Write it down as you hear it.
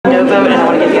vote, and I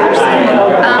want to get the other side.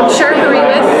 Sure, who are you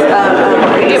with?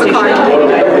 Do you have a card?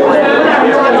 Okay.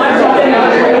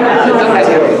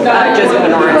 Josie and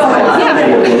Lenora. Yeah.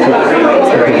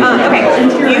 Okay.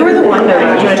 You were the one voting.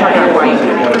 Do you want to talk about why?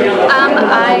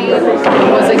 I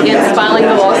was against filing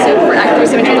the lawsuit for Act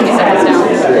 317. Let me set this down.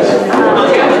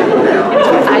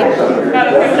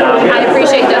 I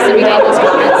appreciate Dustin McDaniel's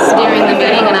comments during the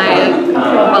meeting, and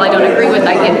while I don't agree with,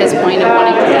 I get his point of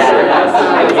wanting to clarity.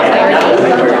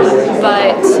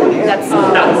 But that's the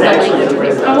language we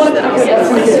approach that I'm saying.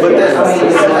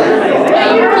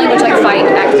 Language like fight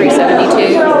Act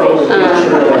 372,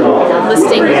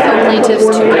 listing co-plaintiffs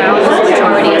to cows, which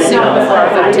already assumed before our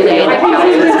vote today that cows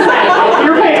was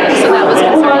going to be so that was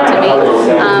concerning to me.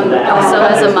 Also,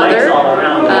 as a mother,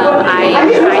 I am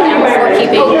for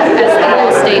keeping, as the law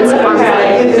states, harmful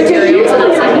materials and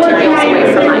unsafe materials away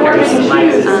from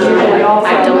minors.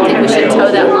 I don't think we should toe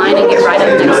that line and get right up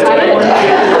next to it.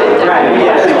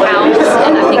 The cows,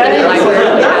 and I think any library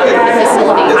would have the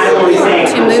facilities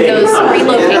to move those,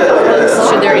 relocate those books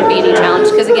should there be any challenge.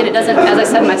 Because again, it doesn't, as I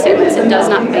said in my statements, it does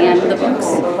not ban the books.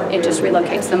 It just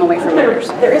relocates them away from minors.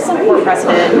 There is some court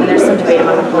precedent, and there's some debate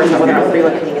among the courts about whether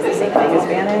relocating is the same thing as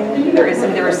banning. There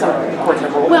were some courts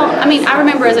that ruled. Well, I mean, I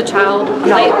remember as a child,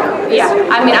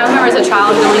 I remember as a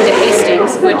child going to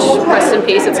Hastings, which, rest in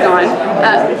peace, it's gone.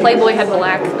 Playboy had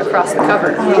black across the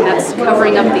cover. I mean, that's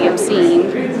covering up the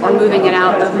obscene or moving it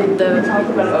out of the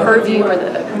purview or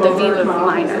the view of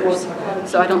minors.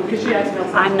 So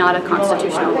I'm not a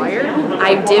constitutional lawyer.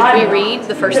 I did reread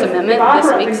the First Amendment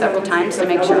this week several times to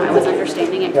make sure I was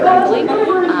understanding it correctly.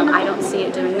 I don't see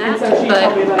it doing that,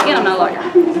 but again, I'm not a lawyer.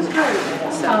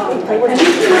 So.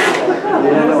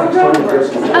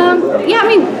 Yeah, I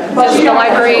mean, just the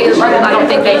library, I don't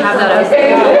think they have that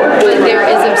open, but there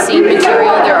is obscene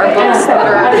material. There are books that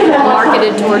are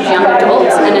marketed towards young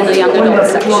adults and in the young adult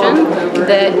section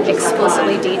that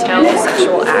explicitly detail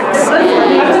sexual acts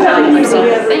and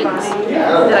obscene things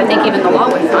that I think even the law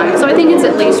would find. So I think it's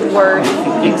at least worth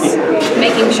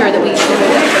making sure that we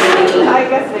do that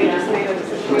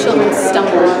children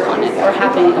stumble upon it or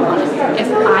happening upon it.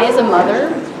 If I, as a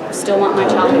mother, still want my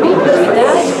child to be able to read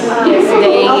that, if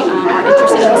they are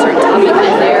interested in a certain topic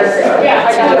and they're,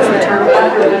 to use the term,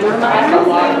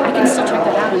 I can still check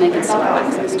that out and they can still have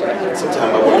access to it. So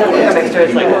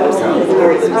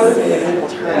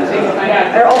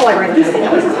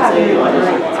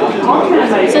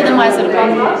then why is it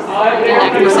then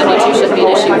Act 372 should be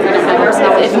an issue for defenders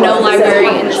if no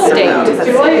library in the state.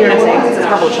 It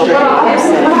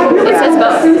says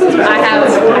both. I have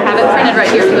it printed right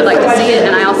here if you would like to see it,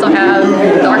 and I also have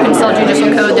the Arkansas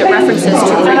Judicial Code that references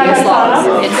to previous laws.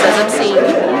 It says obscene.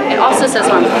 It also says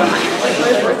harmful to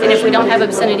minors. And if we don't have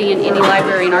obscenity in any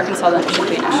library in Arkansas, then it should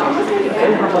be an issue.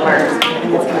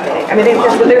 I mean,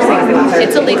 they're saying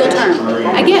it's a legal term.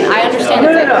 Again, I understand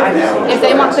if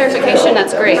they want clarification,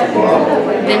 that's great.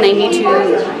 Then they need to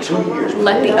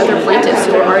let the other plaintiffs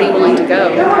who are already willing to go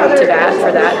to bat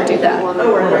for that do that.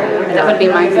 That would be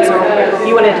my concern.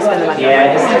 You wanted to spend the money.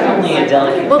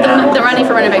 Well, the money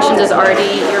for renovations is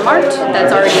already earmarked.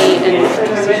 That's already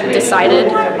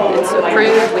decided. It's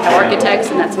approved. We have architects,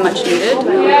 and that's much needed.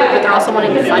 But they're also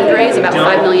wanting to fundraise about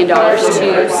 $5 million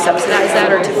to subsidize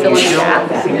that or to fill in the gap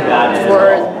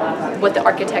for what the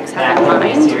architects have in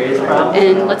mind.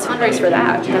 And let's fundraise for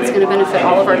that. That's going to benefit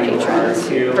all of our patrons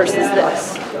versus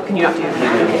this. Can you not do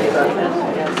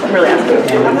that? I'm really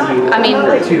asking. I mean,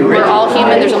 we're all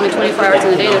human. There's only 24 hours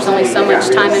in a day. There's only so much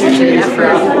time, energy, and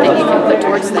effort that you can put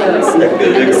towards things. And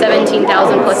the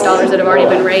 $17,000+ that have already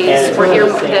been raised for here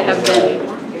that have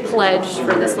been pledged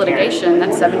for this litigation,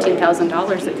 that's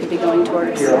 $17,000 that could be going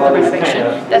towards the renovation,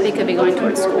 that they could be going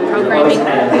towards school programming,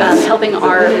 helping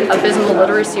our abysmal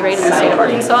literacy rate in the state of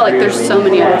Arkansas. Like, there's so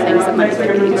many other things that money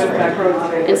could be used for.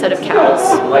 Instead of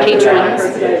cows, patrons,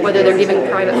 whether they're giving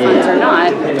private funds or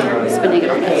not, spending it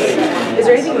on this. Is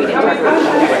there anything we didn't talk about?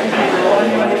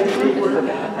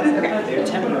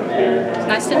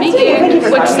 Nice to meet you.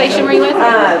 Which station were you with?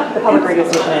 The public radio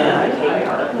station.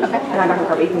 Okay. And I'm Dr.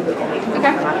 Harvey. You can Google me.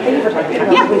 Okay. Thank you for talking about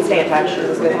it. Yeah. We can stay in touch. This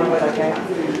is good. Okay.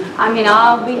 I mean,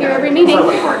 I'll be here every meeting. I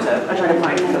look forward to trying to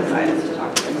find both sides to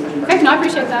talk to. Okay, no, I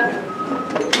appreciate that.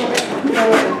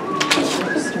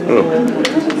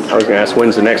 I was going to ask,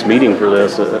 when's the next meeting for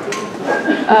this? We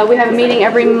have a meeting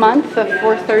every month, the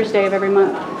fourth Thursday of every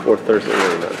month. Fourth Thursday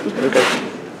of every month.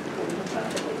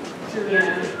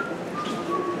 Okay.